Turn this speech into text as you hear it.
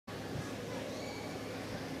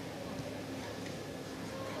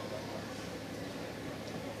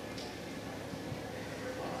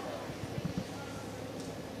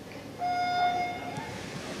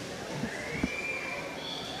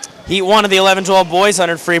Heat 1 of the 11-12 boys,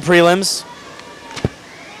 100 free prelims.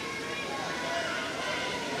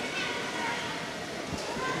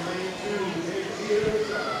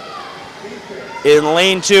 In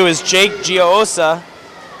lane 2 is Jake Giosa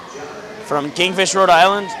from Kingfish, Rhode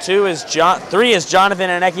Island. 3 is Jonathan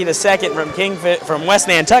Anecki II from West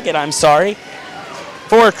Nantucket.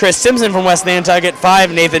 4, Chris Simpson from West Nantucket.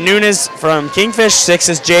 5, Nathan Nunes from Kingfish. 6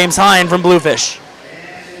 is James Hine from Bluefish.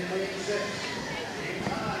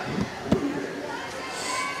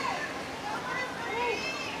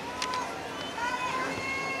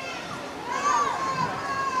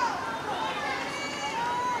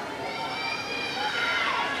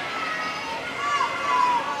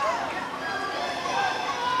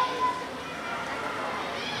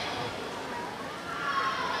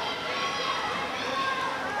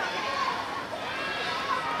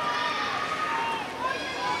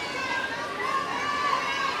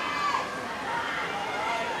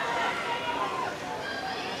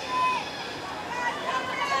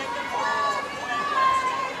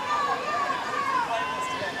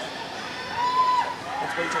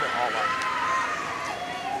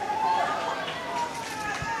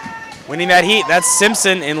 Winning that heat, that's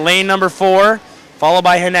Simpson in lane number 4, followed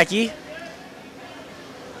by Hanecki.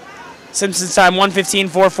 Simpson's time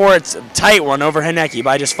 1:15.44. It's a tight one over Hanecki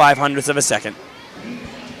by just 0.05 of a second.